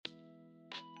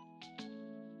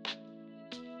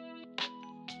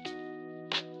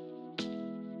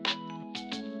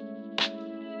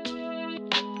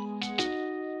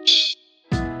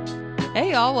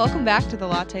Hey y'all, welcome back to the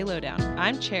Latte Lowdown.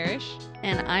 I'm Cherish.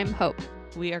 And I'm Hope.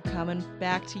 We are coming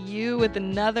back to you with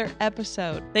another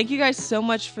episode. Thank you guys so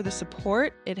much for the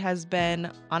support. It has been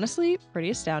honestly pretty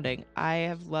astounding. I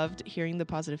have loved hearing the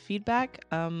positive feedback.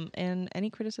 And any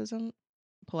criticism,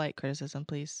 polite criticism,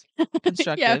 please.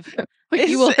 Constructive.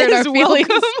 You will hurt our feelings.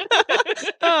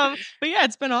 But yeah,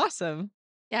 it's been awesome.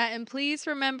 Yeah, and please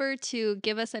remember to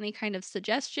give us any kind of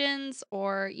suggestions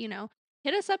or,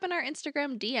 hit us up in our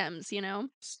Instagram DMs,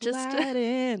 Slide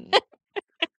in.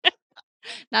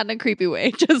 Not in a creepy way,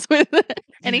 just with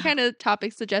any kind of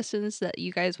topic suggestions that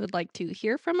you guys would like to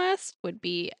hear from us would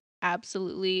be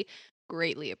absolutely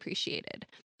greatly appreciated.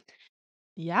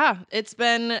 Yeah, it's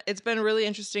been really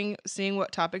interesting seeing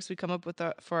what topics we come up with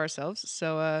for ourselves.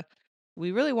 So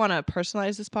we really want to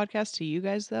personalize this podcast to you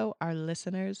guys, though, our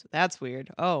listeners. That's weird.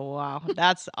 Oh, wow.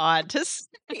 That's odd to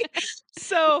say.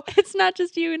 So it's not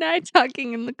just you and I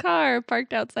talking in the car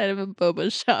parked outside of a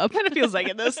boba shop. Kind of feels like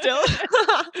it, though, still.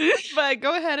 But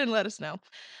go ahead and let us know.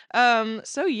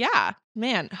 So yeah,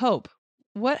 man, Hope,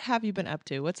 what have you been up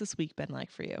to? What's this week been like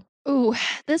for you? Ooh,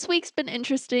 this week's been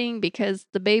interesting because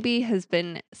the baby has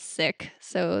been sick.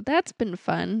 So that's been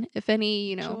fun. If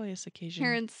any, joyous occasion.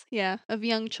 Parents, of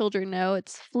young children know,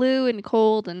 it's flu and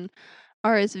cold and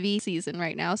RSV season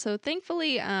right now. So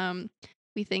thankfully,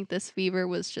 we think this fever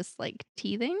was just like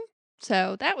teething.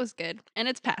 So that was good. And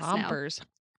it's past Bumpers. now.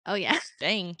 Oh, yeah.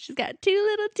 Dang. She's got 2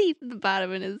 little teeth at the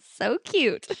bottom and is so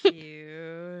cute.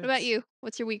 Cute. What about you?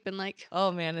 What's your week been like?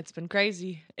 Oh, man, it's been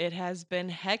crazy. It has been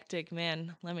hectic,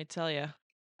 man. Let me tell you.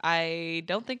 I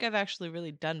don't think I've actually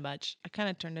really done much. I kind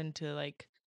of turned into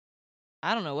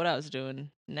I don't know what I was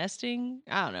doing. Nesting?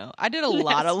 I don't know. I did a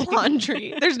lot of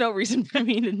laundry. There's no reason for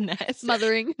me to nest.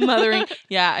 Mothering.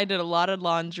 Yeah, I did a lot of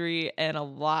laundry and a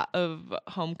lot of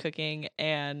home cooking.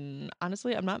 And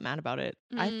honestly, I'm not mad about it.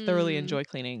 I thoroughly enjoy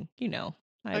cleaning.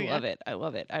 I love it. I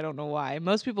love it. I don't know why.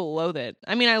 Most people loathe it.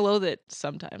 I mean, I loathe it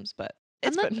sometimes, but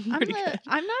it's been pretty good.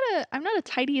 I'm not a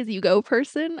tidy as you go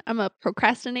person. I'm a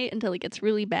procrastinate until it gets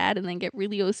really bad and then get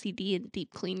really OCD and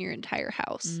deep clean your entire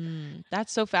house.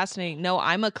 That's so fascinating. No,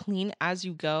 I'm a clean as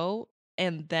you go,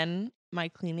 and then my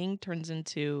cleaning turns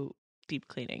into deep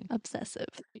cleaning. Obsessive.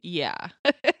 Yeah.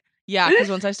 Yeah, because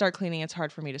once I start cleaning, it's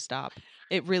hard for me to stop.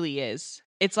 It really is.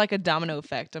 It's like a domino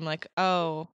effect. I'm like,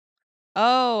 oh,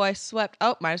 I swept.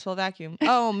 Oh, might as well vacuum.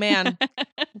 Oh, man.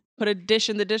 Put a dish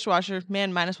in the dishwasher.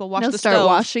 Man, might as well wash the stove. Start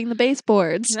washing the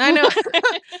baseboards. I know.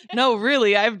 No,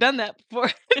 really, I've done that before.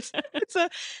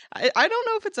 I don't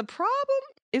know if it's a problem.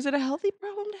 Is it a healthy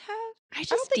problem to have? I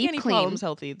don't think any problem's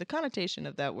healthy. The connotation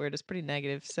of that word is pretty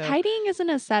negative. So tidying isn't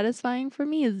as satisfying for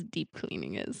me as deep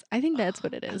cleaning is. I think that's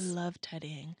what it is. I love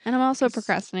tidying. And I'm also a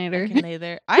procrastinator. I can lay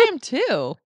there. I am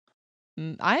too.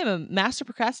 I am a master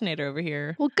procrastinator over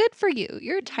here. Well, good for you.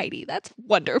 You're tidy. That's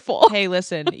wonderful. Hey,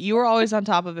 listen, you were always on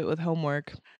top of it with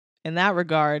homework. In that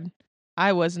regard,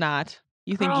 I was not.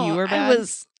 You think you were bad?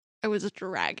 I was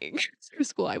dragging through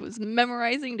school. I was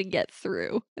memorizing to get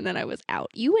through, and then I was out.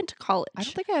 You went to college. I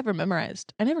don't think I ever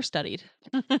memorized. I never studied.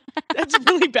 That's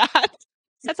really bad.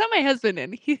 That's how my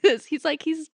husband is. He's like,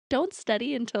 don't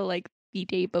study until like the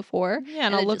day before. Yeah,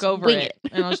 and I'll look over it.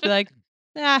 And I'll just be like,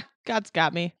 God's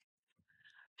got me.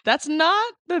 That's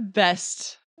not the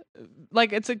best.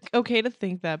 Like, it's okay to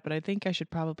think that, but I think I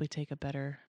should probably take a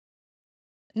better.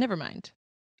 Never mind.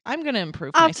 I'm going to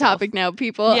improve myself. Off topic now,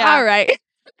 people. Yeah. All right.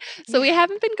 So we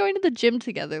haven't been going to the gym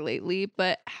together lately,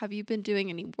 but have you been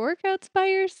doing any workouts by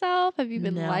yourself? Have you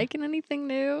been liking anything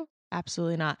new?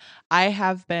 Absolutely not. I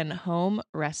have been home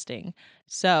resting.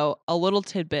 So a little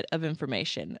tidbit of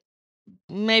information.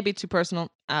 Maybe too personal.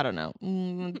 I don't know.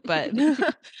 But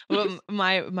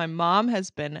my mom has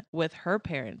been with her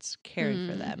parents caring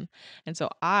for them. And so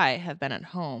I have been at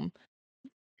home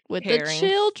with the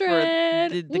children.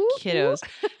 For the kiddos.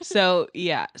 So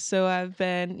yeah. So I've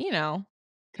been,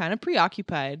 kind of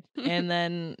preoccupied. And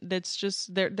then it's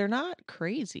just they're not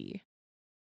crazy.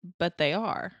 But they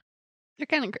are. They're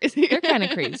kind of crazy. They're kind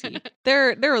of crazy.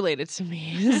 They're related to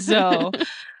me. So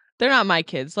they're not my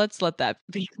kids. Let's let that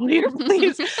be clear,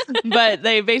 please. But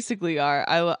they basically are.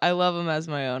 I love them as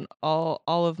my own. All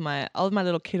of my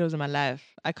little kiddos in my life,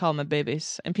 I call them my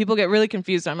babies. And people get really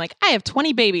confused. I'm like, I have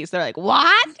 20 babies. They're like,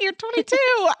 what? You're 22.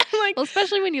 I'm like, well,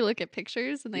 especially when you look at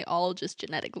pictures and they all just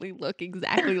genetically look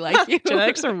exactly like you.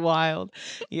 Genetics are wild.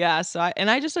 Yeah. So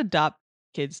I just adopt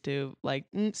kids to like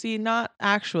see, not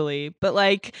actually, but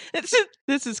like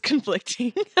this is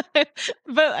conflicting.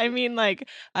 But I mean, like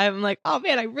I'm like, oh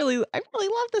man, I really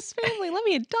love this family, let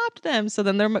me adopt them. So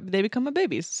then they become my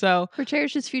babies. So For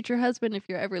Cherish's future husband, if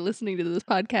you're ever listening to this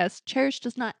podcast, Cherish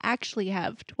does not actually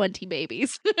have 20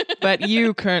 babies. but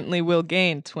you currently will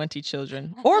gain 20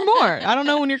 children or more. I don't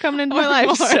know when you're coming into my Or life.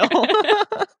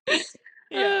 more. So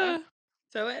yeah.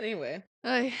 So anyway,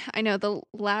 I know the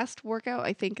last workout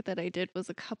I think that I did was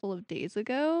a couple of days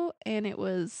ago, and it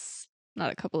was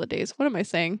not a couple of days. What am I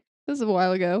saying? This is a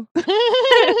while ago.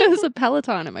 It was a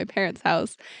Peloton at my parents'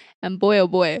 house, and boy, oh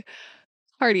boy,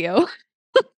 cardio.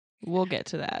 we'll get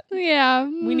to that. Yeah.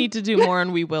 We need to do more,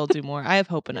 and we will do more. I have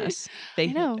hope in us. I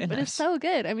Faith know, in but it's us. so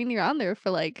good. I mean, you're on there for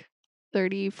like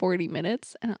 30, 40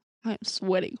 minutes, and I'm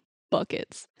sweating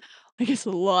buckets. Like, it's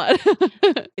a lot.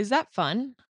 Is that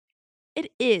fun? It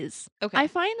is. Okay. I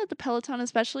find that the Peloton,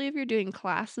 especially if you're doing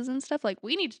classes and stuff, like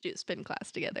we need to do a spin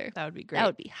class together. That would be great. That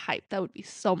would be hype. That would be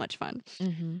so much fun.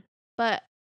 Mm-hmm. But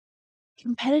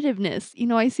competitiveness,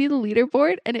 I see the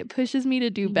leaderboard and it pushes me to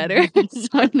do better. So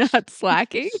I'm not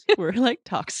slacking. We're like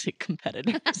toxic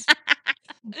competitors.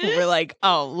 We're like,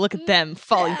 oh, look at them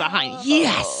falling behind. No.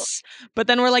 Yes. But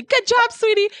then we're like, good job,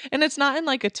 sweetie. And it's not in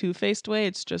like a two-faced way.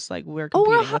 It's just like we're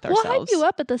competing with We'll hype ourselves. you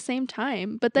up at the same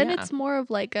time. But then Yeah. it's more of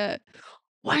like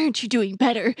why aren't you doing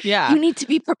better? Yeah. You need to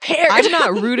be prepared. I'm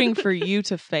not rooting for you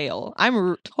to fail.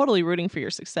 I'm totally rooting for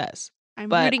your success.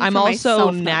 But I'm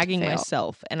also nagging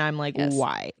myself, and I'm like, Yes.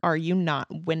 why are you not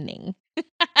winning?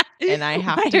 And I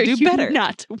have Why to are do you better.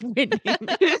 Not winning.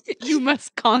 You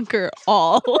must conquer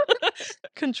all.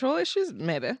 Control issues,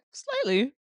 maybe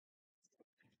slightly.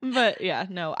 But yeah,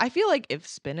 no. I feel like if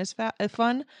spin is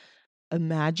fun,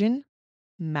 imagine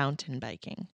mountain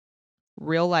biking.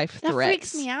 Real life That threats.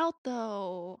 freaks me out,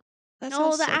 though. That No,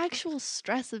 sounds the so actual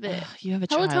stress of it. Ugh, you have a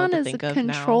child Peloton to is a think of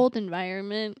now. controlled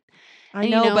environment. I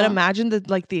and, know, but imagine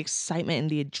the excitement and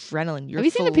the adrenaline. You're have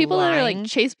you seen the people that are like flying.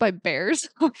 chased by bears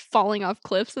or falling off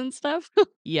cliffs and stuff?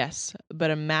 Yes, but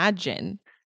imagine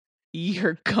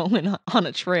you're going on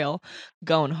a trail,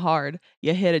 going hard.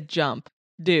 You hit a jump.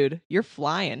 Dude, you're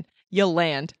flying. You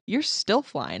land. You're still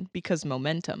flying because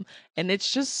momentum. And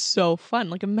it's just so fun.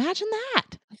 Like, imagine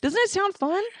that. Doesn't it sound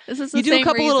fun? This is the You do same a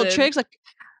couple little tricks like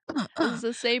This is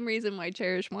the same reason why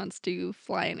Cherish wants to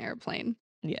fly an airplane.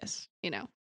 yes.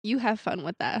 You have fun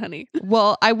with that, honey.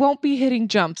 Well, I won't be hitting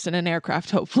jumps in an aircraft,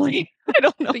 hopefully. I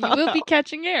don't know. But you will be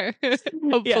catching air,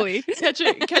 hopefully. Yeah.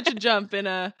 Catch a jump in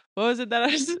a, what was it that I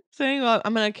was saying? Well,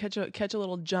 I'm gonna catch a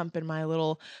little jump in my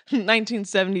little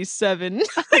 1977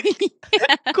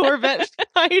 Corvette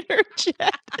fighter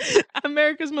jet,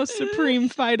 America's most supreme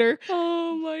fighter.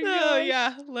 Oh my god! Oh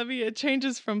yeah, Levy, it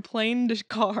changes from plane to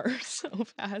car so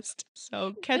fast.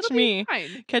 So catch It'll me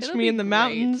be in the great.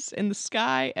 mountains, in the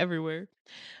sky, everywhere.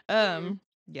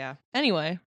 Yeah.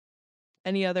 Anyway,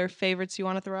 any other favorites you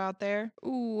want to throw out there?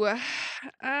 Ooh,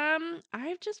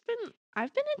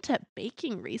 I've been into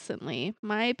baking recently.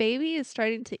 My baby is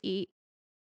starting to eat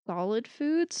solid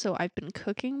foods, so I've been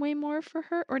cooking way more for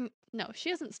her. Or no, she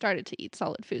hasn't started to eat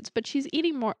solid foods, but she's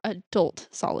eating more adult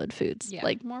solid foods, Yeah.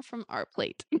 like more from our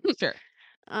plate. Sure.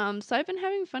 So I've been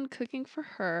having fun cooking for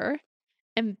her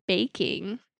and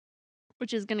baking,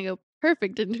 which is gonna go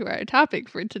perfect into our topic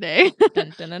for today.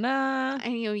 Dun, dun, dun, dun. I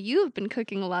know you've been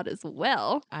cooking a lot as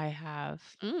well. I have.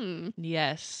 Mm.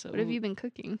 Yes. What have you been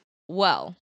cooking?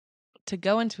 Well, to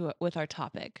go into it with our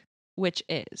topic, which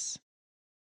is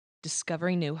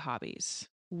discovering new hobbies.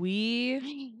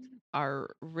 We are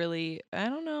really, I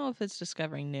don't know if it's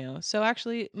discovering new. So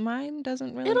actually, mine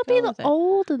doesn't really. It'll be the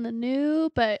old and the new,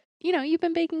 but you've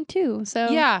been baking too. So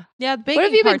yeah. Baking what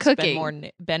have you been part's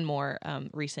cooking? been more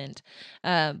recent.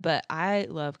 But I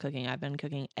love cooking. I've been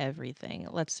cooking everything.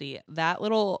 Let's see, that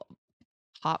little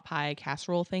pot pie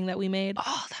casserole thing that we made.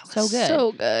 Oh, that was so good.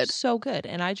 So good. So good.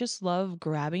 And I just love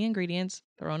grabbing ingredients,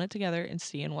 throwing it together, and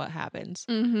seeing what happens.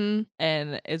 Mm-hmm.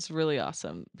 And it's really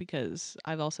awesome because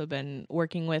I've also been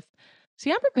working with,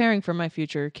 I'm preparing for my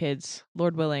future kids,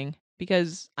 Lord willing,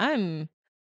 because I'm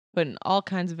putting all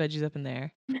kinds of veggies up in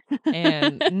there.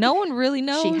 And no one really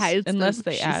knows She hides unless them.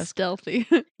 they She's ask. stealthy.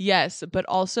 Yes, but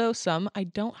also some I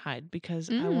don't hide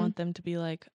because I want them to be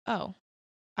like, oh,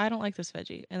 I don't like this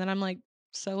veggie. And then I'm like,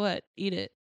 so what? Eat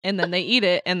it. And then they eat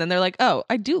it, and then they're like, oh,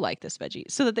 I do like this veggie.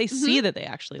 So that they see that they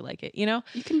actually like it, You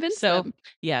convince them.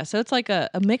 Yeah, so it's like a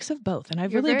mix of both. And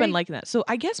I've really been liking that. So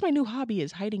I guess my new hobby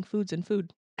is hiding foods in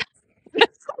food.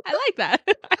 I like that.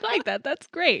 I like that. That's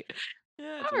great.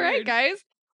 Yeah, All right, guys.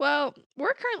 Well,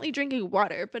 we're currently drinking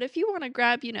water, but if you want to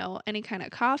grab, any kind of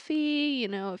coffee,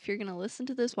 if you're going to listen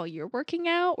to this while you're working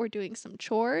out or doing some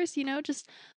chores, just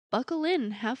buckle in,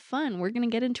 have fun. We're going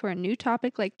to get into our new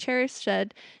topic, like Cherish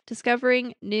said,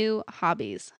 discovering new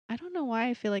hobbies. I don't know why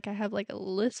I feel like I have like a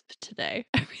lisp today.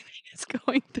 Everything is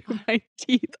going through my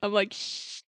teeth. I'm like,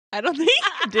 shh. I don't think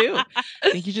you do.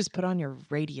 I think you just put on your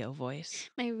radio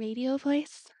voice. My radio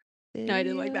voice? No, I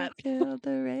didn't like that. Killed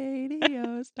the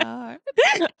radio star.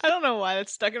 I don't know why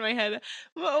that's stuck in my head.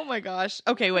 Oh my gosh.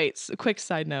 Okay, wait. Quick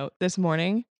side note. This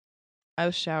morning, I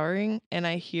was showering and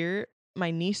I hear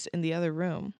my niece in the other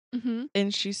room Mm-hmm.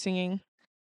 and she's singing.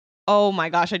 Oh my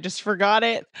gosh, I just forgot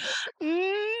it.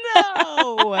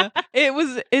 No.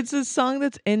 It's a song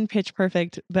that's in Pitch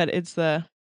Perfect, but it's the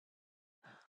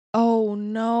Oh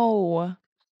no.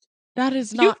 That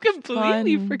is You not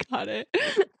completely fun. forgot it.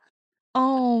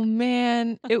 Oh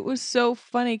man, it was so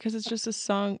funny because it's just a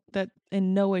song that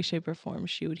in no way, shape, or form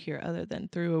she would hear other than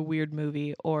through a weird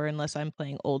movie or unless I'm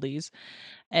playing oldies.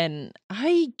 And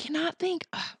I cannot think.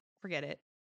 Ugh, forget it.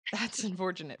 That's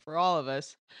unfortunate for all of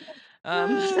us.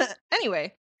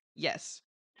 Anyway, yes.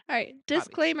 All right, Hobbies.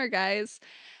 disclaimer, guys.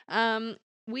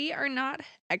 We are not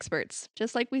experts.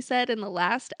 Just like we said in the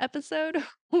last episode,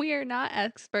 we are not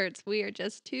experts. We are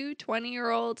just two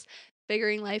 20-year-olds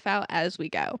figuring life out as we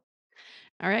go.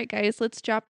 All right, guys, let's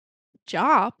jump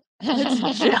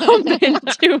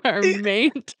into our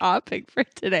main topic for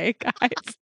today,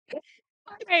 guys.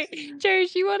 Okay,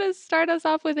 Cherish, you want to start us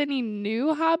off with any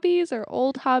new hobbies or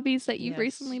old hobbies that you've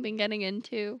recently Yes. been getting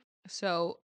into?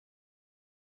 So,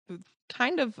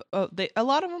 kind of, a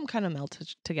lot of them kind of melt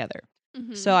together. So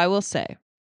Mm-hmm. I will say,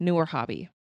 newer hobby.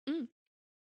 Mm.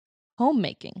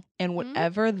 Homemaking and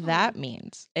whatever that Mm.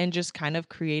 means, and just kind of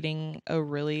creating a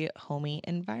really homey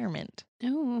environment.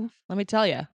 Oh, Let me tell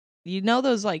you,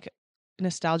 those like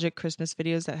nostalgic Christmas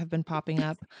videos that have been popping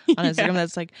up on yeah. Instagram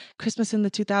that's like Christmas in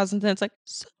the 2000s, and it's like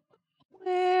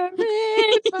somewhere in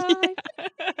my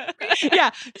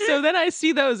yeah. So then I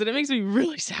see those and it makes me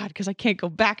really sad because I can't go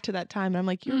back to that time. And I'm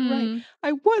like, you're right. Mm.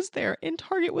 I was there in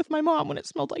Target with my mom when it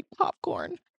smelled like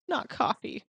popcorn, not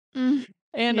coffee. Mm.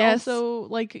 And Yes. also,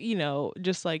 like,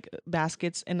 just like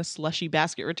baskets and a slushy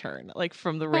basket return, like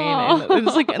from the rain. And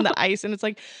it's like, and the ice. And it's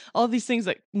like all these things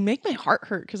that make my heart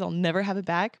hurt because I'll never have it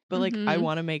back. But like, I Mhm.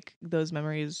 want to make those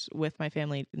memories with my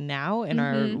family now in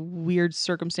our Mhm. weird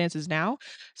circumstances now.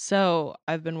 So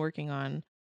I've been working on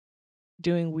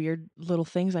doing weird little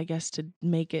things, I guess, to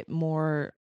make it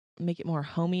more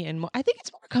homey and more, I think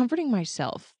it's more comforting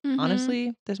myself. Mhm.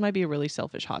 Honestly, this might be a really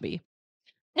selfish hobby.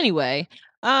 Anyway,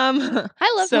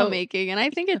 I love so homemaking, and I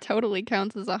think it totally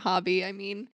counts as a hobby. I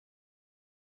mean,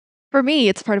 for me,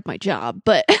 it's part of my job,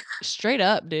 but straight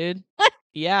up, dude.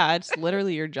 Yeah, it's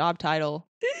literally your job title.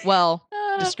 Well,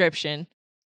 description it's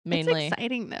mainly.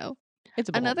 exciting though. It's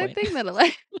a bullet Another point. thing that I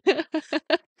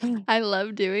like I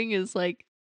love doing is like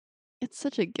it's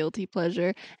such a guilty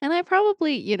pleasure, and I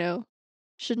probably,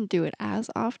 shouldn't do it as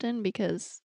often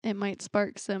because it might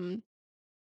spark some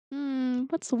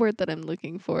what's the word that I'm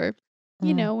looking for?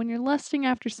 When you're lusting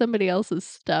after somebody else's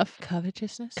stuff.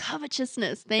 Covetousness.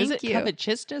 Covetousness. Is Thank it you.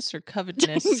 covetousness or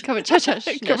covetousness? Covetousness.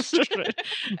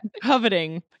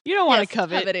 Coveting. You don't want to Yes,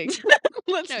 covet. coveting.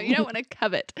 Let's No, you don't want to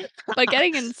covet. But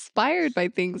getting inspired by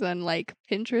things on like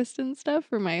Pinterest and stuff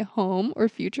for my home or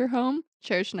future home.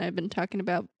 Cherish and I have been talking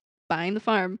about buying the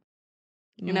farm.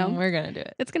 We're gonna do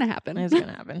it. It's gonna happen. It's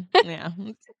gonna happen. Yeah.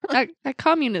 A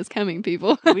commune is coming,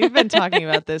 people. We've been talking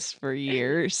about this for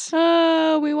years.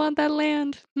 Oh, we want that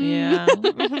land. Yeah.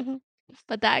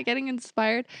 But that getting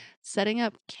inspired, setting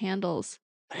up candles.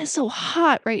 But it's so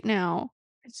hot right now.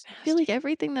 It's I feel like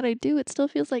everything that I do, it still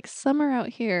feels like summer out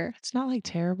here. It's not like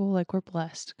terrible. Like we're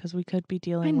blessed because we could be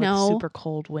dealing with know. super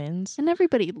cold winds. And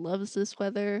everybody loves this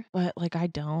weather. But like I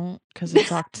don't because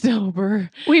it's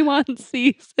October. We want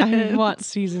seasons. I want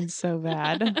seasons so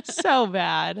bad. So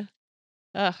bad.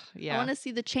 Ugh, I yeah. want to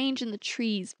see the change in the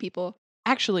trees, people.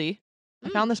 Actually, I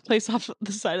found this place off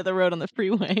the side of the road on the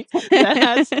freeway that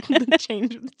has the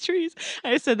change of the trees.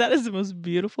 I said that is the most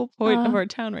beautiful point of our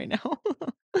town right now.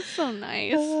 So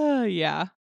nice. Yeah.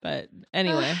 But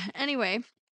anyway. Anyway,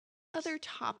 other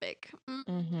topic.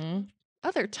 Mm-hmm.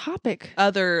 Other topic.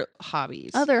 Other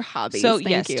hobbies. Other hobbies. So Thank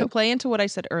yes, you. to play into what I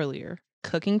said earlier,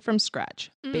 cooking from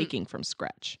scratch, Mm. baking from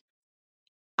scratch.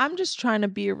 I'm just trying to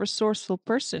be a resourceful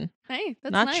person. Hey,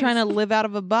 that's Not nice. trying to live out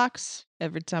of a box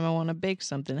every time I want to bake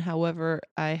something. However,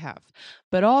 I have.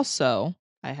 But also,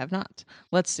 I have not.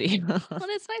 Let's see. Well,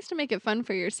 it's nice to make it fun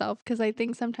for yourself because I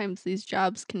think sometimes these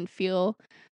jobs can feel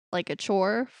like a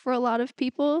chore for a lot of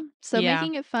people. So Yeah.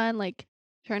 making it fun, like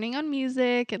turning on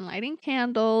music and lighting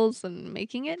candles and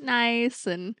making it nice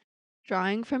and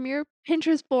drawing from your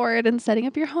Pinterest board and setting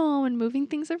up your home and moving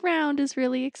things around is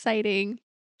really exciting.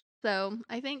 So,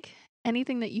 I think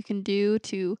anything that you can do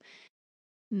to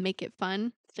make it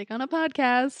fun, stick on a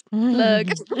podcast.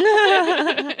 Plug.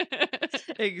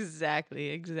 Exactly,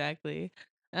 exactly.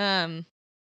 Um,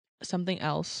 Something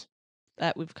else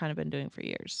that we've kind of been doing for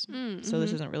years. So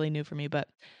this Mhm. isn't really new for me, but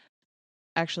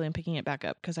actually I'm picking it back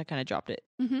up because I kind of dropped it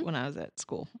Mhm. when I was at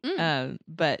school. Mm.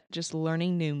 But just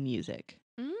learning new music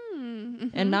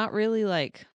Mm. and Mhm. not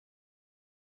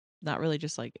really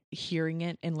just like hearing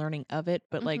it and learning of it,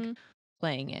 but like Mhm.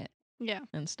 playing it Yeah.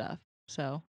 and stuff.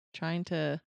 So trying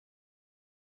to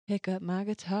pick up my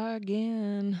guitar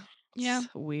again. Yeah.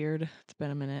 It's weird. It's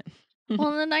been a minute.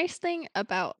 Well, the nice thing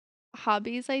about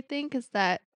hobbies, I think, is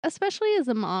that, especially as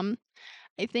a mom,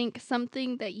 I think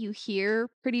something that you hear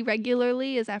pretty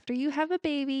regularly is after you have a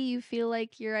baby, you feel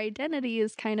like your identity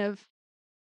is kind of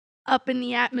up in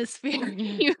the atmosphere.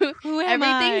 You Who am I?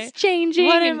 everything's What changing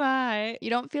am and I? you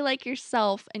don't feel like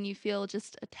yourself and you feel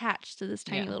just attached to this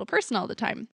tiny Yeah. little person all the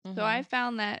time. So I Mhm.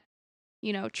 found that,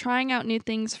 trying out new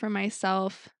things for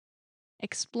myself,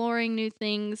 exploring new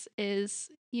things is,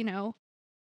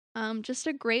 just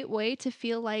a great way to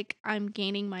feel like I'm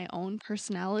gaining my own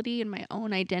personality and my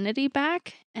own identity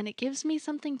back. And it gives me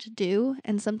something to do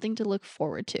and something to look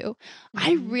forward to.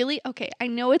 Mhm. Okay, I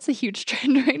know it's a huge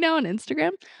trend right now on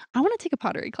Instagram. I want to take a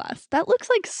pottery class. That looks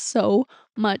like so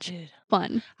much Dude,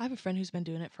 fun. I have a friend who's been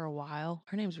doing it for a while.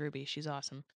 Her name's Ruby. She's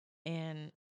awesome.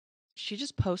 And she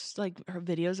just posts like her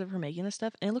videos of her making this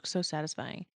stuff and it looks so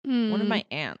satisfying. One of Mm. my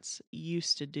aunts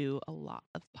used to do a lot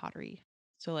of pottery.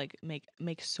 So like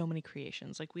make so many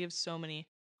creations. Like we have so many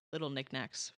little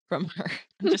knickknacks from her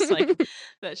just like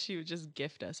that she would just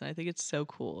gift us. And I think it's so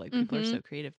cool. Like people are Mhm. so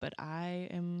creative, but I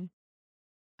am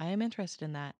interested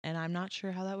in that and I'm not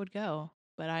sure how that would go,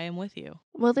 but I am with you.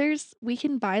 Well, we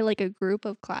can buy like a group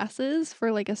of classes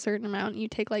for like a certain amount. You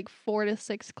take like 4 to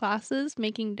 6 classes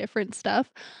making different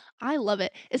stuff. I love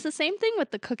it. It's the same thing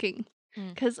with the cooking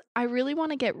Mm. cuz I really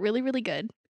want to get really really good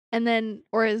and then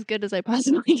or as good as I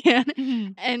possibly can.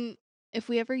 And if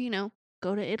we ever,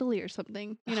 go to Italy or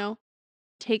something,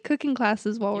 take cooking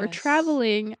classes while we're Yes.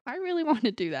 traveling. I really want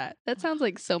to do that. That sounds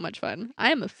like so much fun.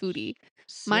 I am a foodie.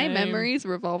 My Same. memories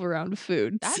revolve around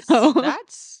food. That's So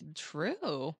that's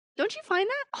true. don't you find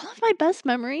that? All of my best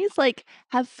memories, like,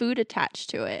 have food attached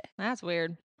to it. That's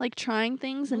weird. Like, trying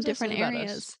things What in does that different say about us?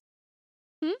 areas.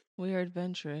 Hmm? We are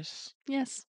adventurous.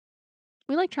 Yes.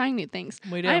 We like trying new things.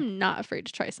 We I do. am not afraid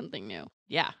to try something new.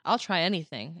 Yeah, I'll try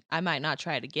anything. I might not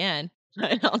try it again,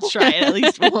 but I'll try it at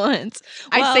least once.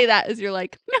 I say Well, that as you're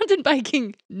like, "Mountain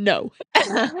biking, no."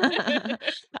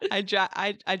 I draw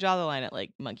the line at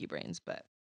like monkey brains, but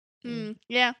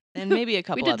Yeah. and maybe a We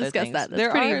couple did other discuss things. that.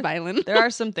 That's pretty violent. There are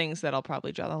some things that I'll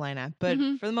probably draw the line at, but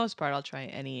Mhm. for the most part, I'll try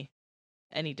any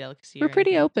delicacy We're or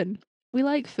pretty anything. open. We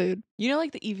like food. You know,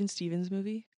 like the Even Stevens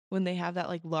movie when they have that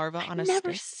like larva I've on a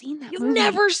never stick. seen that You've movie.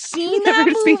 never I've seen that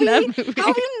never seen that movie? How movie.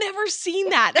 have you never seen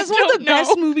that? I That's one of don't the know.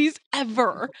 best movies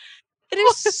ever. It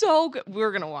is so good.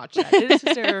 We're gonna watch that. It is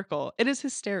hysterical. It is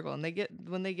hysterical. And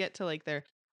when they get to like their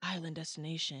island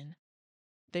destination,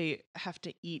 they have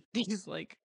to eat these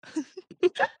like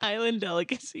island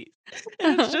delicacies.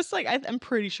 And it's Uh-huh. just like I'm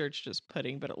pretty sure it's just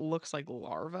pudding, but it looks like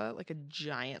larva, like a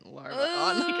giant larva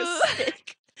on like a Ugh.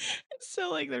 stick. And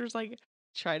so like there's like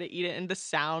try to eat it, and the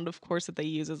sound, of course, that they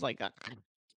use is like a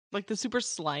like the super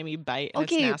slimy bite, and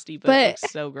it's Okay, nasty, but it but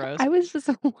looks so gross. I was just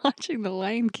watching The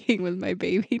Lion King with my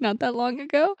baby not that long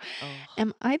ago. Oh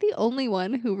Am I the only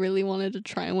one who really wanted to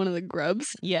try one of the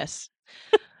grubs? yes,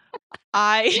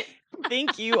 I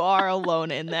think you are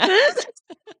alone in that.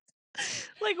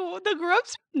 Like the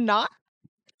grubs are not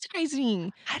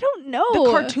appetizing. I don't The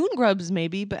know. cartoon grubs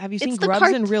maybe, but have you seen It's the grubs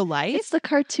in cart real it's life? the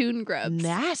cartoon grubs.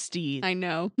 Nasty. I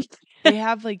know. They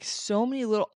have like so many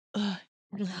little.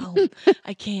 No,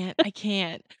 I can't.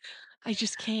 I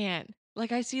just can't.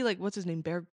 Like I see like what's his name,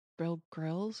 Bear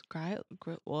Grylls. Bear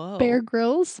Whoa.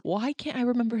 Grylls? Why can't I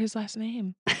remember his last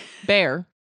name? Bear.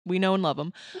 We know and love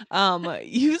him.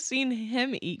 You've seen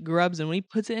him eat grubs, and when he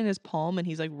puts it in his palm and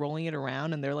he's like rolling it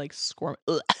around, and they're like squirm.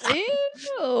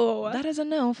 Ew. That is a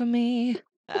no for me.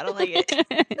 I don't like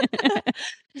it.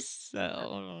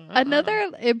 So, Another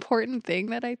important thing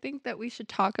that I think that we should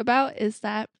talk about is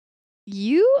that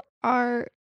you are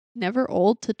never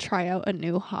old to try out a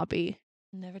new hobby.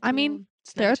 never I too mean, old.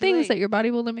 It's there never are too things late. that your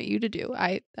body will limit you to do.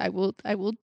 I will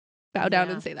bow down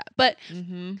Yeah. and say that. But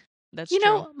Mm-hmm. That's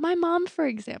true. my mom, for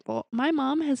example, my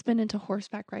mom has been into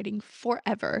horseback riding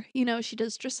forever. She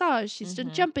does dressage, she's done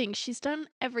Mm-hmm. jumping, she's done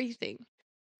everything.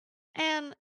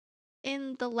 And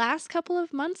in the last couple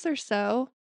of months or so,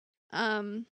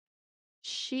 um,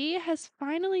 she has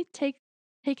finally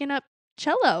taken up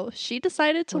cello. She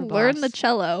decided to What a learn the boss.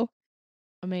 cello.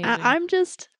 I Amazing. I'm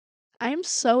just I'm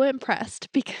so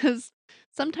impressed because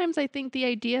sometimes I think the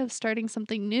idea of starting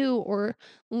something new or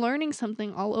learning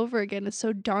something all over again is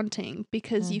so daunting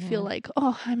because you feel Mhm. like,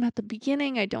 "Oh, I'm at the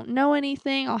beginning. I don't know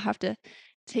anything. I'll have to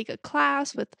take a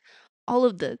class with all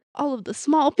of the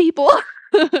small people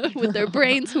with their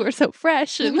brains who are so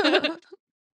fresh and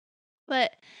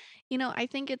but, I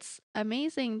think it's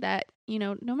amazing that,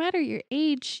 no matter your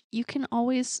age, you can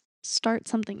always start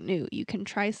something new. You can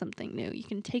try something new. You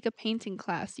can take a painting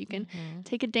class. You can Mhm.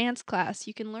 take a dance class.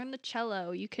 You can learn the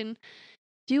cello. You can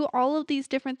do all of these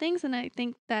different things. And I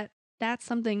think that that's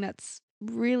something that's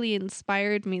really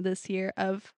inspired me this year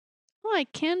of, well, I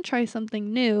can try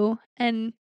something new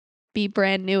and be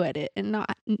brand new at it and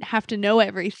not have to know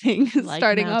everything Like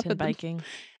starting off mountain at the biking.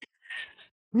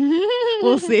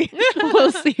 we'll see.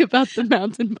 We'll see about the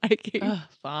mountain biking. Ugh,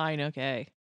 fine, okay.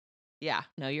 Yeah,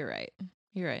 no, you're right.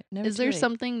 You're right. Never Is too there late.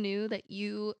 something new that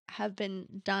you have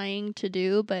been dying to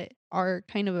do but are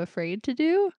kind of afraid to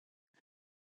do?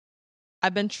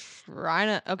 I've been trying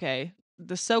to okay,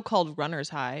 the so-called runner's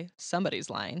high, somebody's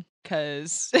lying,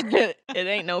 'cause it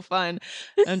ain't no fun.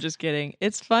 I'm just kidding.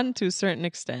 It's fun to a certain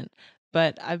extent,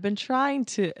 but I've been trying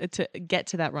to get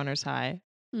to that runner's high.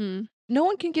 Mm. No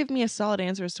one can give me a solid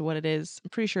answer as to what it is. I'm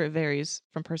pretty sure it varies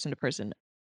from person to person.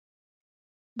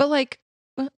 But, like,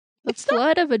 The it's not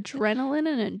flood of adrenaline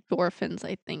and endorphins,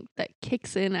 I think, that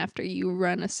kicks in after you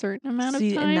run a certain amount of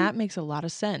see, and time. that makes a lot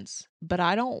of sense, but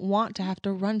I don't want to have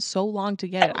to run so long to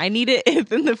get it. I need it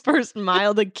within the first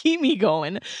mile to keep me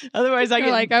going, otherwise I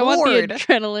You're like, get "I want the bored.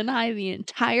 adrenaline high the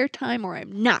entire time or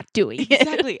I'm not doing it."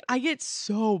 Exactly. I get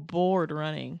so bored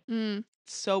running. Mm.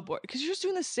 So bored because you're just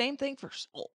doing the same thing for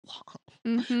so long.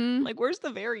 Mhm. Like, where's the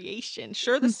variation?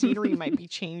 Sure, the scenery might be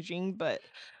changing, but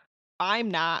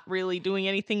I'm not really doing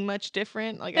anything much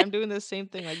different. Like, I'm doing the same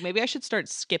thing. Like, maybe I should start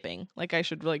skipping. Like, I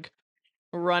should like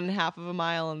run half of a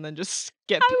mile and then just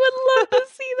skip. I would love to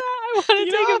see that. I wanna You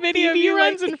know take a how video of Phoebe you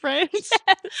runs like in Friends?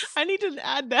 yes. I need to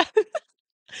add that.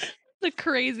 The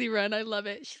crazy run, I love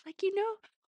it. She's like,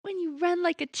 when you run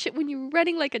like when you're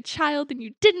running like a child and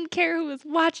you didn't care who was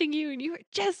watching you and you were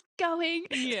just going."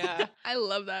 Yeah. I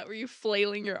love that, where you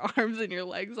flailing your arms and your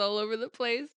legs all over the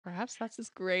place. Perhaps It's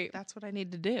great. that's what I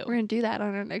need to do. We're gonna do that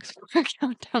on our next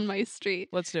workout down my street.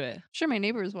 Let's do it. Sure my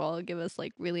neighbors will all give us,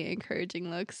 like, really encouraging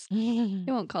looks. They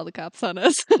No. won't call the cops on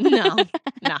us. No.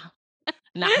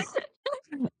 No.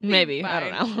 Be Maybe. I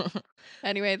don't fine. know.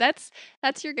 Anyway, that's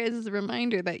your guys'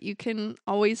 reminder that you can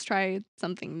always try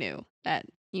something new. That,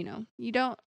 you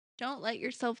don't let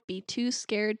yourself be too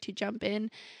scared to jump in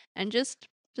and just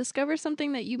discover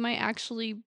something that you might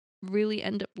actually really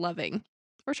end up loving.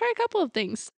 Or try a couple of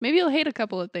things. Maybe you'll hate a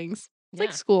couple of things. It's like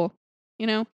Yeah. school, you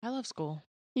know? I love school.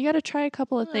 You got to try a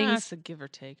couple of It's things. a give or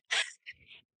take.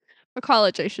 Or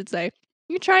college, I should say.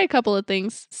 You try a couple of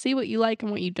things, see what you like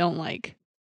and what you don't like.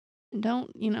 And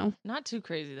don't. Not too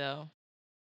crazy though.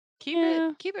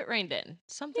 Yeah. Keep it reined in.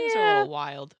 Some things are a Yeah. little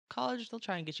wild. College, they'll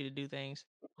try and get you to do things.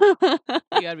 You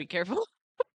gotta be careful.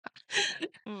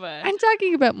 But I'm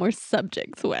talking about more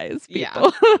subjects wise, yeah.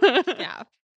 people. Yeah.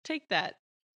 Take that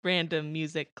random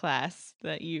music class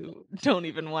that you don't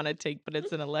even want to take, but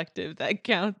it's an elective that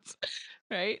counts.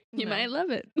 Right? You No. might love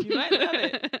it. You might love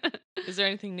it. Is there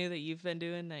anything new that you've been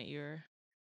doing that you're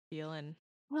feeling?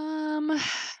 Um,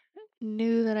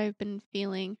 New that I've been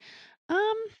feeling.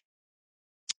 Um,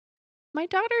 my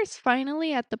daughter's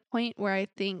finally at the point where I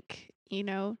think,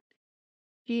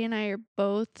 she and I are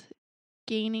both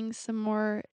gaining some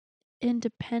more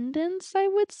independence, I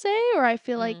would say, or I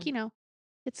feel like, Mm.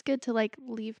 it's good to like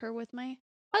leave her with my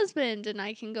husband and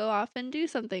I can go off and do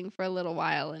something for a little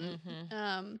while and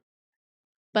Mhm.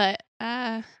 but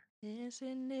Is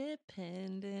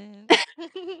independent.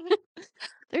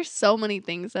 there's so many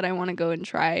things that I want to go and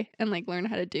try and like learn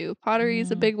how to do. Pottery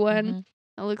is a Mm, big one. mhm.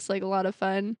 That looks like a lot of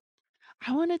fun.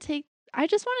 I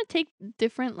just want to take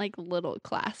different like little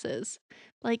classes.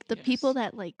 Like the people Yes.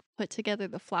 that like put together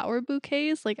the flower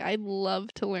bouquets, like I'd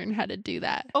love to learn how to do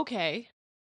that. Okay.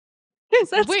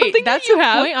 Is that Wait, something that that's you a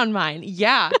have? point on mine.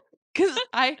 Yeah. Cause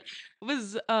I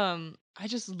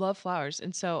just love flowers.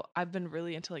 And so I've been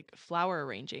really into like flower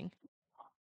arranging.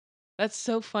 That's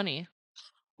so funny.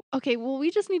 Okay, well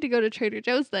we just need to go to Trader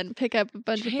Joe's then, pick up a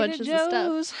bunch of Trader bunches of stuff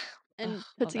Joe's. Ugh, and put love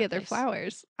that together place.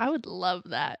 flowers. I would love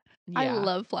that. I Yeah.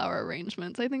 love flower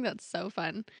arrangements. I think that's so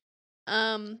fun.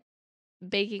 Um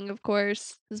Baking, of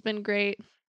course, has been great.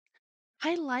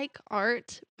 I like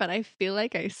art, but I feel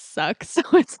like I suck, so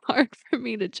it's hard for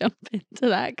me to jump into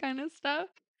that kind of stuff.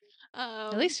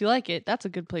 At Um, least you like it. That's a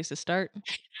good place to start.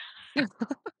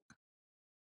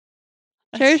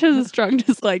 Cherish That's has a strong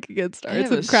dislike against I arts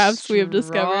have a and crafts, we have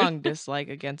discovered. strong dislike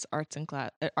against arts and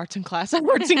class, arts and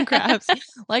crafts.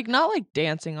 Like not like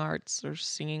dancing arts or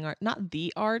singing art, not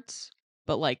the arts,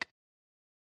 but like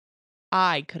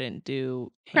I couldn't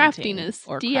do painting Craftiness,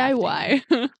 or crafting.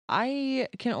 DIY. I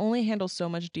can only handle so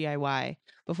much DIY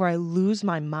before I lose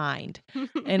my mind.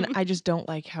 And I just don't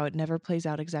like how it never plays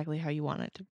out exactly how you want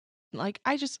it to. Like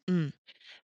I just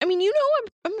I mean,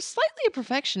 I'm slightly a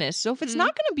perfectionist, so if it's Mm,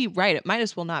 not gonna be right, it might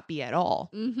as well not be at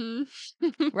all. mhm.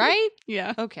 Right?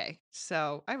 Yeah. Okay.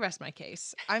 So I rest my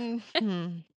case. I'm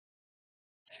mhm.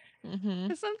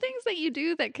 Some things that you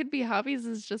do that could be hobbies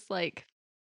is just like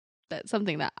that's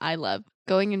something that I love.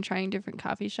 Going and trying different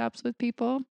coffee shops with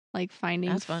people, like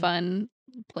finding That's fun. fun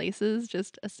places,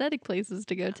 just aesthetic places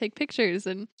to go take pictures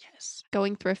and Yes.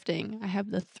 going thrifting. I have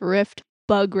the thrift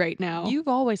bug right now. You've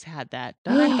always had that.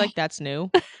 Don't act I like that's new.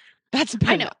 That's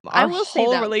been know. I our will say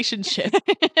whole though. relationship.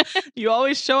 You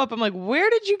always show up. I'm like, where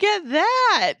did you get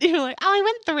that? You're like, oh, I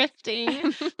went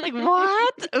thrifting. Like,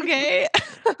 what? Okay.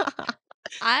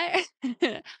 I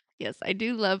yes, I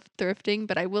do love thrifting,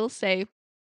 but I will say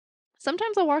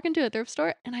sometimes I'll walk into a thrift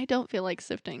store and I don't feel like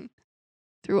sifting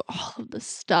through all of the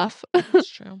stuff. That's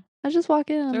true. I just walk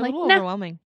in and I'm They're a like, little nah,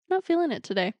 overwhelming. not feeling it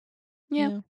today.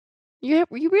 Yeah. Yeah.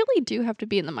 You really do have to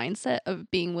be in the mindset of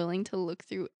being willing to look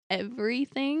through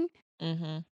everything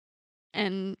Mhm.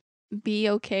 and be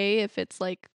okay if it's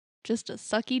like just a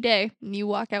sucky day and you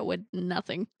walk out with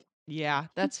nothing. Yeah,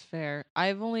 that's fair.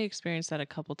 I've only experienced that a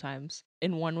couple times.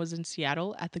 And one was in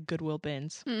Seattle at the Goodwill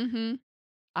bins. Mhm.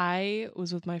 I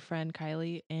was with my friend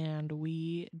Kylie and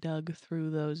we dug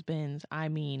through those bins. I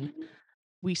mean,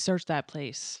 we searched that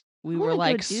place. We I were want to go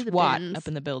like do the SWAT up bins.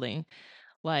 in the building,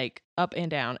 like up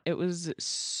and down. It was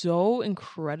so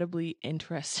incredibly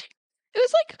interesting. It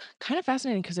was like kind of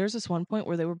fascinating because there's this one point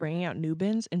where they were bringing out new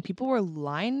bins and people were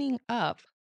lining up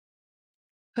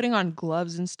putting on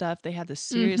gloves and stuff. They had this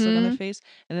serious look on their Mhm. face,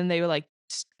 and then they were like,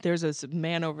 there's this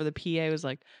man over the PA was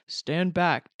like, "Stand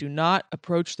back! Do not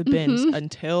approach the bins Mhm.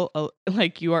 until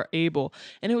like you are able."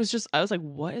 And it was just, I was like,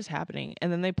 "What is happening?"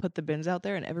 And then they put the bins out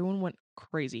there, and everyone went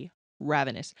crazy,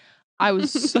 ravenous. I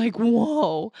was like,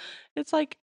 "Whoa!" It's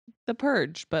like the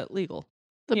purge, but legal.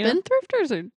 The You know? bin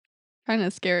thrifters are kind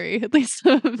of scary, at least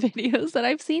the videos that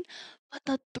I've seen. But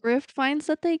the thrift finds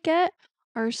that they get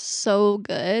are so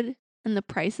good, and the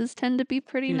prices tend to be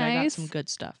pretty Dude, I got some nice. good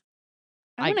stuff.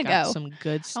 I I want to got go. some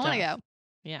good I want to stuff. go.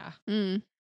 Yeah. Mm.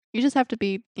 You just have to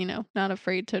be, not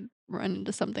afraid to run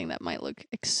into something that might look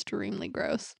extremely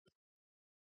gross.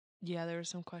 Yeah, there were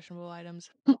some questionable items.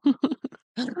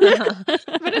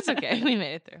 But it's okay. We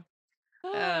made it through.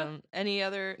 Any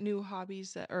other new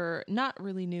hobbies that or not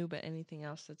really new, but anything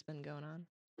else that's been going on?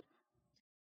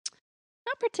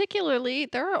 Not particularly.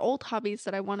 There are old hobbies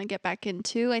that I want to get back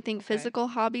into. I think Okay. physical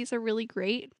hobbies are really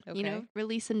great. Okay.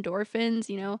 Release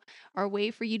endorphins, are a way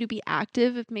for you to be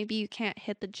active if maybe you can't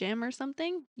hit the gym or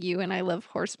something. You and I love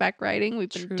horseback riding. We've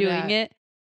been True doing dat. it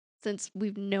since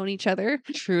we've known each other.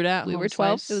 True dat, We were home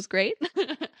 12. It slice. was great.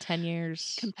 10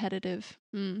 years. Competitive.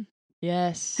 Mm.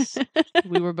 Yes.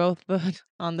 We were both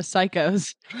on the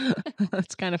psychos.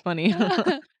 That's kind of funny.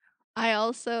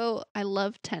 I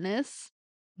love tennis.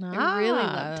 I really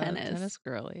love Ah, tennis. tennis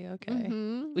girly. Okay.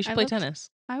 We should I play love tennis.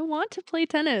 I want to play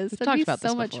tennis. We've That'd talked be about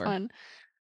this so much before. fun.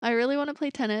 I really want to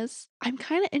play tennis. I'm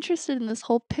kind of interested in this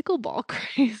whole pickleball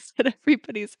craze that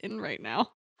everybody's in right now.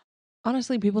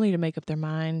 Honestly, people need to make up their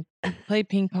mind. Play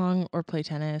ping pong or play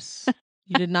tennis.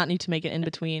 You did not need to make it in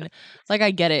between. Like,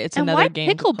 I get it. It's And why another game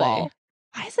to pickleball? play.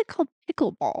 Why is it called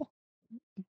pickleball?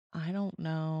 I don't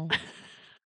know.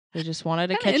 They just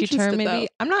wanted a Kind of catchy term, interested maybe. though.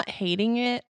 I'm not hating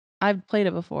it. I've played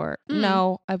it before. Mm,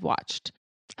 No, I've watched.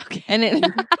 okay. And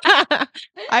it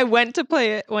I went to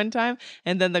play it one time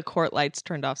and then the court lights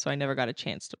turned off, so I never got a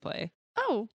chance to play.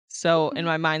 Oh. So in Mm,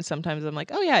 my mind, sometimes I'm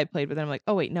like, oh yeah, I played, but then I'm like,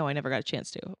 oh wait, no, I never got a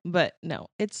chance to. But no,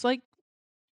 it's like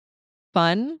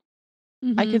fun.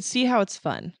 I mhm. could see how it's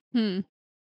fun Hmm.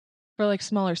 for like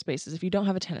smaller spaces if you don't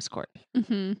have a tennis court.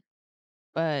 Mhm.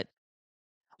 But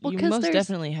Well, you cuz most there's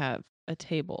definitely have a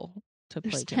table to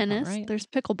there's play ping pong, tennis, right? there's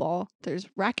pickleball, there's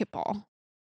racquetball.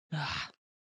 Ugh,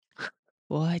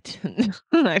 what?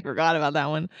 I forgot about that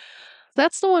one.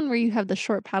 That's the one where you have the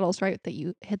short paddles, right? That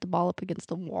you hit the ball up against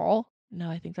the wall. No,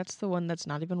 I think that's the one that's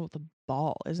not even with the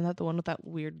ball. Isn't that the one with that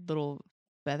weird little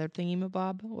feather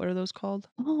thingy-mabob? What are those called?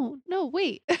 Oh, no,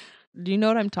 wait. Do you know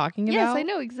what I'm talking Yes, I about?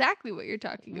 know exactly what you're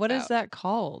talking What is about. that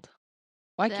called?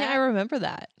 Why can't I That remember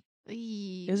that?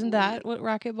 Isn't that what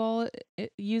racquetball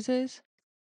it uses?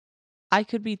 I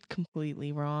could be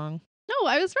completely wrong. No,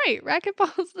 I was right.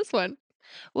 Racquetball is this one.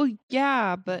 Well,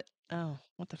 yeah, but oh,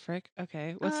 what the frick?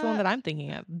 Okay, what's the one Uh, that I'm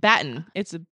thinking of? Batten.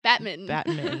 It's a badminton.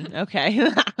 badminton. Okay.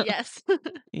 Yes.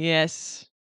 Yes.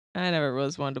 I never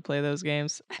was one to play those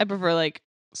games. I prefer like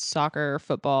soccer or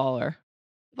football or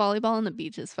Volleyball on the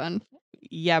beach is fun.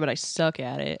 yeah, but I suck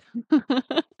at it.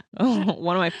 Oh,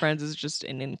 one of my friends is just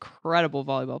an incredible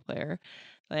volleyball player.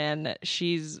 And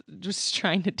she's just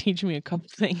trying to teach me a couple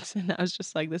things. And I was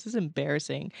just like, this is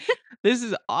embarrassing. This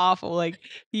is awful. Like,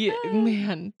 yeah,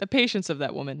 man, the patience of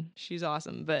that woman. She's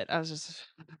awesome. But I was just,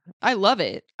 I love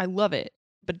it. I love it.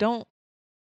 But don't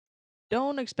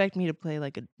expect me to play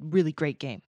like a really great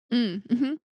game.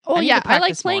 Mhm. Oh, I need to yeah, I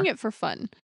like practice playing more. it for fun.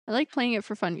 I like playing it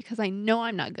for fun because I know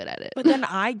I'm not good at it. But then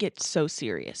I get so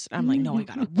serious. I'm like, no, I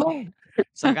gotta win.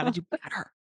 So I gotta do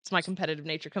better. It's my competitive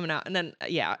nature coming out. And then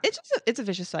yeah, it's a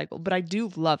vicious cycle, but I do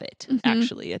love it, Mhm.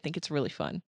 actually. I think it's really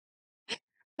fun.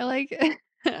 I like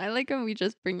I like when we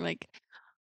just bring, like,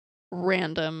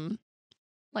 random,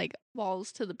 like,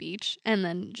 balls to the beach and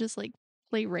then just, like,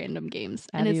 play random games,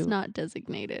 and Have it's you not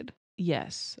designated.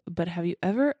 yes, but have you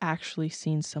ever actually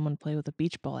seen someone play with a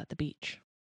beach ball at the beach?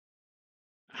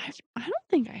 I don't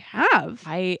think I have.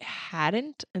 I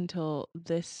hadn't until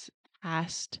this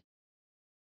past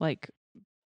like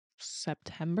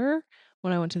September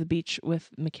when I went to the beach with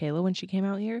Michaela when she came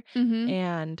out here. Mhm.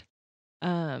 And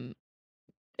um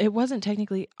it wasn't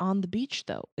technically on the beach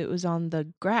though. It was on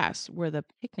the grass where the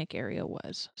picnic area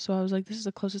was. So I was like, this is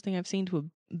the closest thing I've seen to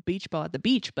a beach ball at the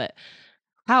beach. But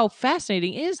how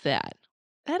fascinating is that?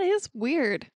 That is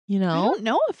weird. You I know? don't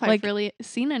know if I've Like, really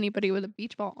seen anybody with a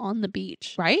beach ball on the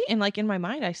beach. right? And like in my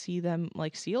mind, I see them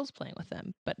like seals playing with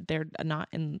them, but they're not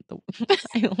in the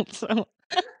wild. So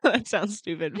that sounds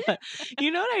stupid, but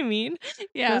you know what I mean? So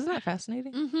Yeah. isn't that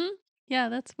fascinating? Mhm. Yeah,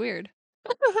 that's weird.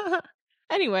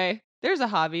 Anyway, there's a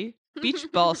hobby. Beach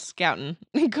ball scouting.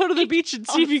 Go to the Beach beach and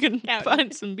see ball if you can scouting.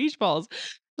 find some beach balls.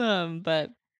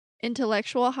 But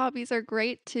Intellectual hobbies are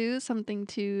great too, something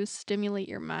to stimulate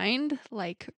your mind,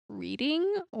 like reading,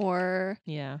 or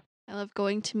yeah, I love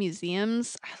going to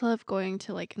museums. I love going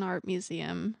to like an art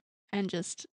museum and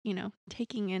just,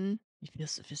 taking in you feel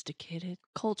sophisticated.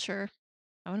 culture.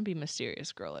 I want to be a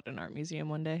mysterious girl at an art museum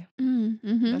one day. That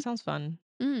Mhm. sounds fun.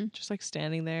 Mm. Just like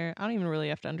standing there. I don't even really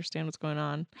have to understand what's going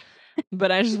on,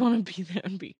 but I just want to be there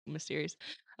and be mysterious.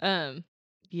 Um,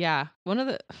 yeah, one of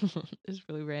the it's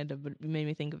really random, but it made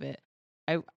me think of it.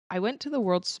 I I went to the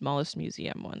world's smallest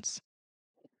museum once.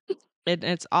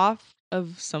 It's off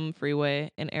of some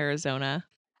freeway in Arizona,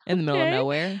 in the middle of Okay.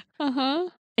 nowhere, Uh-huh.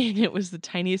 and it was the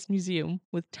tiniest museum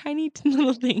with tiny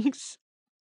little things.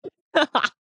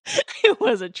 It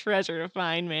was a treasure to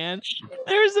find, man.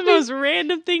 There was the We've most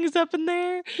random things up in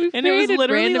there, we've and created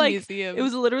random it was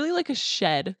museums. literally like a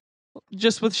shed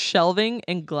just with shelving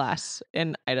and glass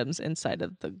and items inside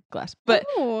of the glass. But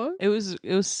Oh, it was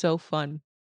so fun.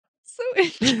 so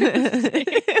interesting.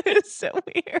 It was so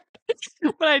weird.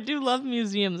 But I do love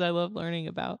museums. I love learning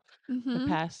about the Mhm.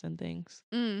 past and things.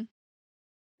 Mm.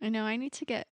 I know I need to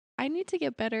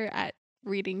get better at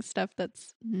reading stuff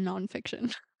that's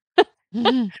nonfiction.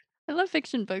 I love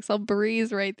fiction books. I'll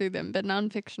breeze right through them, but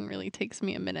nonfiction really takes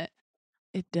me a minute.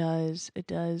 It does, it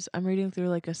does. I'm reading through,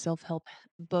 like, a self-help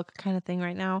book kinda thing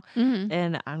right now, Mm.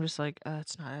 and I'm just like,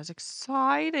 it's not as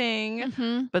exciting."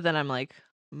 Mhm. But then I'm like,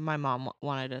 my mom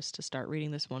wanted us to start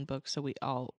reading this one book, so we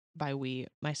all by we,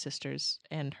 my sisters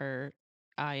and her,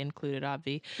 I included,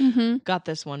 obvi, Mhm. got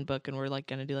this one book, and we're, like,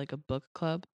 gonna do, like, a book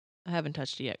club. I haven't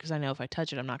touched it yet because I know if I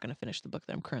touch it, I'm not gonna finish the book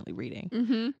that I'm currently reading.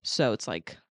 Mhm. So it's,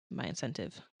 like, my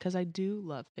incentive because I do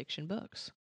love fiction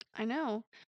books. I know.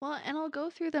 Well, and I'll go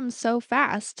through them so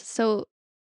fast, so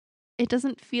it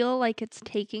doesn't feel like it's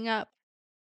taking up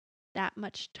that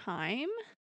much time.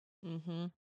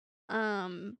 Mhm.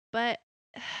 But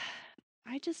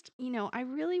I just, I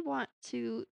really want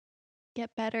to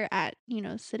get better at,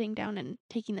 sitting down and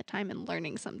taking the time and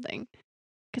learning something.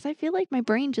 Because I feel like my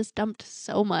brain just dumped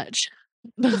so much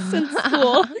since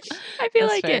school. I feel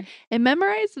That's like it fair. it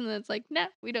memorized and then it's like, "Nah,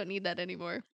 we don't need that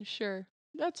anymore." Sure.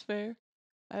 That's fair.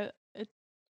 I it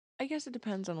I guess it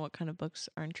depends on what kind of books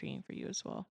are intriguing for you as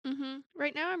well.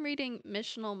 Right now I'm reading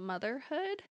Missional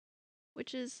Motherhood,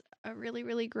 which is a really,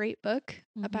 really great book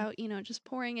Mhm. about, just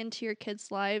pouring into your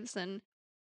kids' lives and,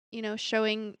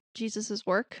 showing Jesus's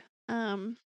work.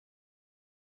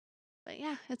 But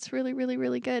yeah, it's really, really,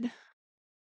 really good.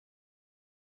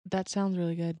 That sounds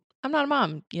really good. I'm not a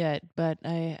mom yet, but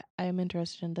I am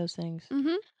interested in those things.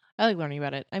 Mhm. I like learning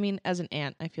about it. I mean, as an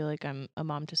aunt, I feel like I'm a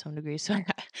mom to some degree, so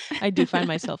I do find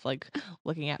myself like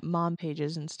looking at mom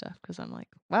pages and stuff because I'm like,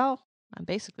 well, I'm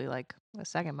basically like a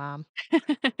second mom,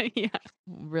 Yeah.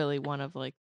 really one of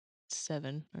like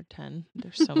 7 or 10.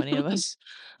 There's so many of us.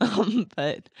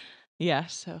 But yeah,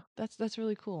 so that's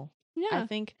really cool. I Yeah.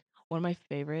 think one of my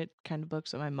favorite kind of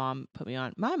books that my mom put me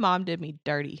on. My mom did me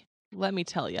dirty, let me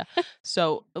tell you.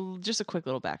 So, just a quick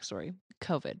little backstory.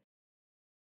 COVID.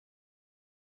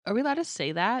 Are we allowed to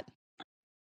say that?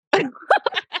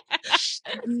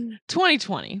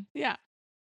 2020. Yeah.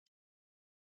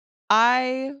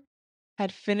 I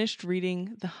had finished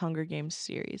reading the Hunger Games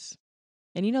series.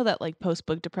 And you know that like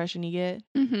post-book depression you get?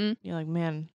 Mhm. You're like,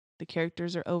 "Man, the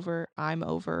characters are over. I'm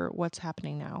over. What's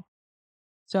happening now?"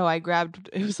 So I grabbed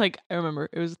it was like I remember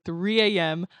it was 3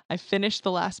 a.m. I finished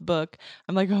the last book.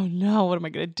 I'm like, "Oh no, what am I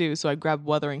gonna do?" So I grabbed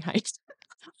Wuthering Heights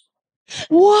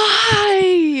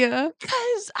Why?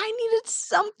 because I needed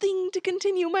something to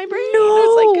continue my brain. It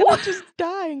was like No. gonna just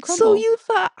die and So crumble you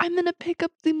thought I'm gonna pick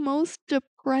up the most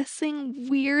depressing,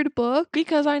 weird book?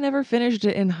 because I never finished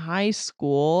it in high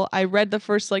school. I read the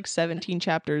first like 17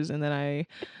 chapters and then I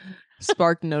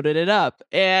Spark noted it up.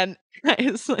 And I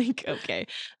was like, okay,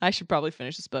 I should probably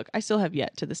finish this book. I still have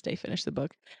yet to this day finish the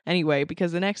book. Anyway,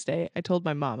 because the next day I told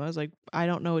my mom, I was like, I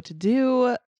don't know what to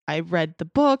do. I read the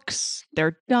books.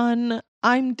 They're done.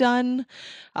 I'm done.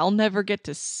 I'll never get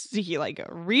to see, like,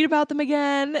 read about them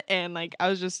again. And, like, I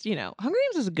was just, Hunger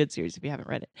Games is a good series if you haven't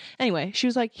read it. Anyway, she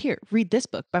was like, here, read this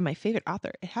book by my favorite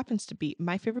author. It happens to be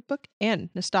my favorite book and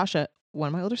Nastasha, one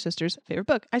of my older sisters' favorite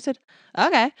book. I said,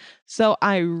 okay. So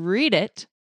I read it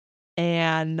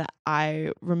and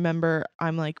I remember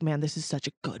I'm like, man, this is such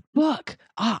a good book.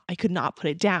 I could not put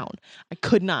it down. I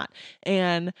could not.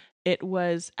 And it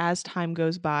was As Time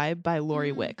Goes by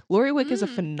Lori Mm. Wick. Lori Wick is a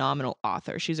Mm. phenomenal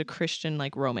author. She's a Christian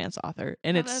like romance author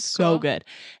and Oh, it's that's so cool. good.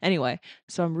 Anyway,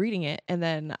 so I'm reading it and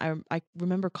then I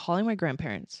remember calling my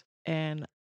grandparents and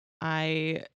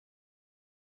I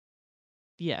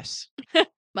yes.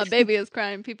 My baby is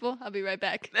crying, people. I'll be right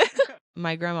back.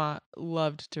 My grandma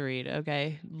loved to read,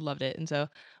 okay? Loved it. And so,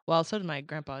 well, so did my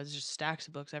grandpa. There's just stacks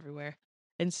of books everywhere.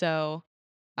 And so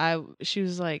she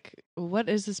was like, "What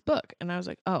is this book?" And I was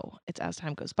like, "Oh, it's As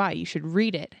Time Goes By. You should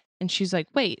read it." And she's like,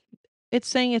 "Wait, it's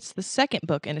saying it's the second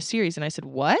book in a series." And I said,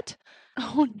 "What?"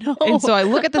 Oh, And no. so I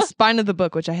look at the spine of the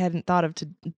book, which I hadn't thought of to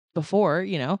before,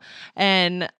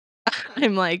 and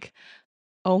I'm like,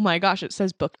 "Oh my gosh, it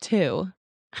says book 2."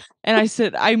 And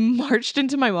I marched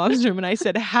into my mom's room and I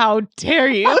said, "How dare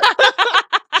you?"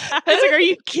 I was like, "Are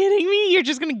you kidding me? You're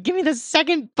just gonna give me the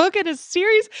second book in a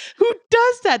series? Who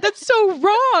does that? That's so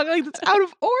wrong. Like that's out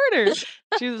of order."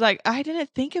 She was like, "I didn't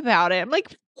think about it." I'm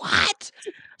like, "What?"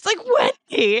 It's like,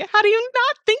 Wendy, how do you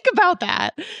not think about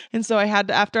that? And so I had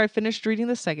to, after I finished reading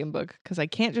the second book, because I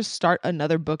can't just start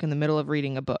another book in the middle of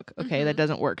reading a book. Okay, that Mhm.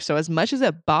 doesn't work. So as much as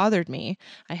it bothered me,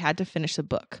 I had to finish the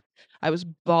book. I was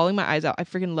bawling my eyes out. I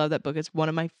freaking love that book. It's one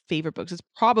of my favorite books. It's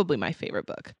probably my favorite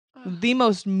book. Ugh, The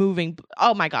most moving.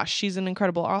 Oh my gosh, she's an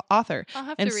incredible author. I'll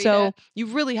have And to read so it. you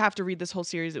really have to read this whole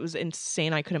series. It was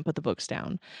insane. I couldn't put the books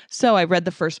down. So I read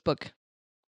the first book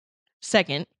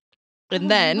second, and Oh,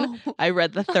 then no. I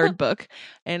read the third book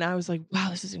and I was like, wow,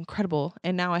 this is incredible.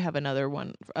 And now I have another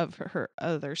one of her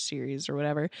other series or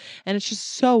whatever. And it's just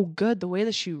so good the way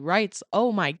that she writes.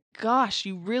 Oh my gosh,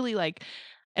 you really like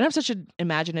and I'm such an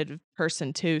imaginative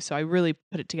person too, so I really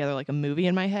put it together like a movie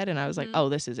in my head and I was like, Mhm. "Oh,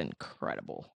 this is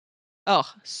incredible." Oh,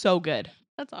 so good.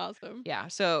 That's awesome. Yeah,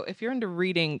 so if you're into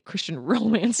reading Christian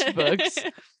romance books,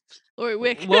 Lori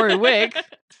Wick. Lori Wick,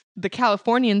 the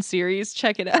Californian series,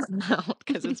 check it out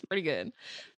because it's pretty good.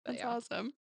 But That's yeah.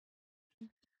 awesome.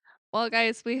 Well,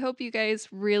 guys, we hope you guys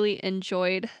really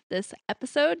enjoyed this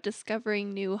episode,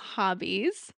 Discovering New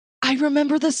Hobbies. I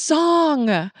remember the song.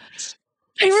 I What's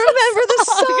remember the the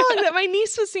song song? that my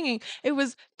niece was singing. It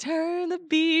was "Turn the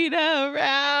Beat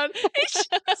Around."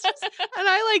 And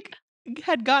I like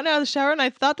had gotten out of the shower and I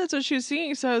thought that's what she was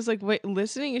singing. So I was like, wait,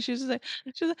 listening, and she was like,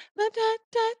 "Da, da,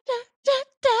 da, da, da,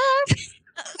 da."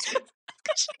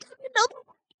 'Cause she didn't know the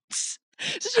words.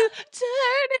 So she was,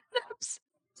 "Turn it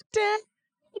upside down."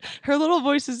 Her little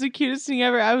voice is the cutest thing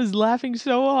ever. I was laughing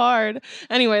so hard.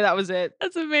 Anyway, that was it.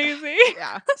 That's amazing.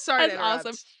 Yeah. Sorry to That's awesome.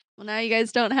 interrupt. Well, now you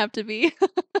guys don't have to be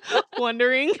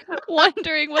Wondering.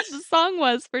 wondering what the song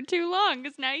was for too long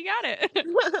because now you got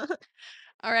it.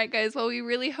 All right, guys. Well, we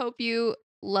really hope you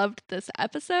loved this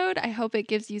episode. I hope it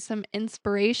gives you some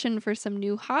inspiration for some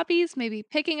new hobbies, maybe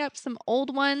picking up some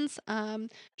old ones,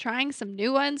 trying some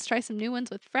new ones, try some new ones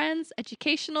with friends,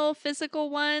 educational, physical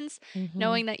ones, Mhm.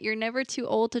 knowing that you're never too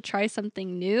old to try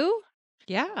something new.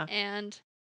 Yeah. And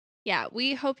Yeah,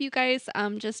 we hope you guys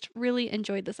just really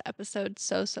enjoyed this episode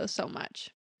so much.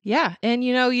 Yeah. And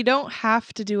you don't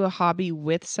have to do a hobby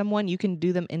with someone. You can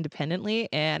do them independently.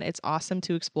 And it's awesome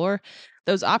to explore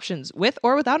those options with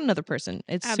or without another person.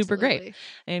 It's super great Absolutely.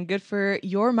 and good for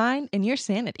your mind and your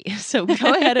sanity. So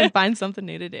go ahead and find something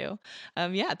new to do.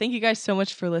 Yeah. Thank you guys so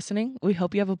much for listening. We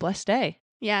hope you have a blessed day.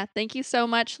 Yeah, thank you so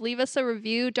much. Leave us a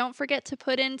review. Don't forget to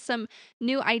put in some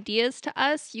new ideas to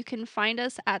us. You can find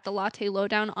us at the Latte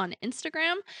Lowdown on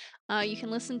Instagram. You can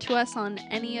listen to us on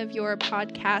any of your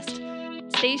podcast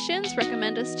stations.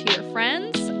 Recommend us to your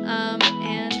friends.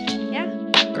 And yeah,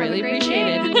 have a Greatly great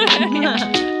appreciated. day.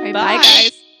 All right, bye, Bye.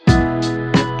 guys.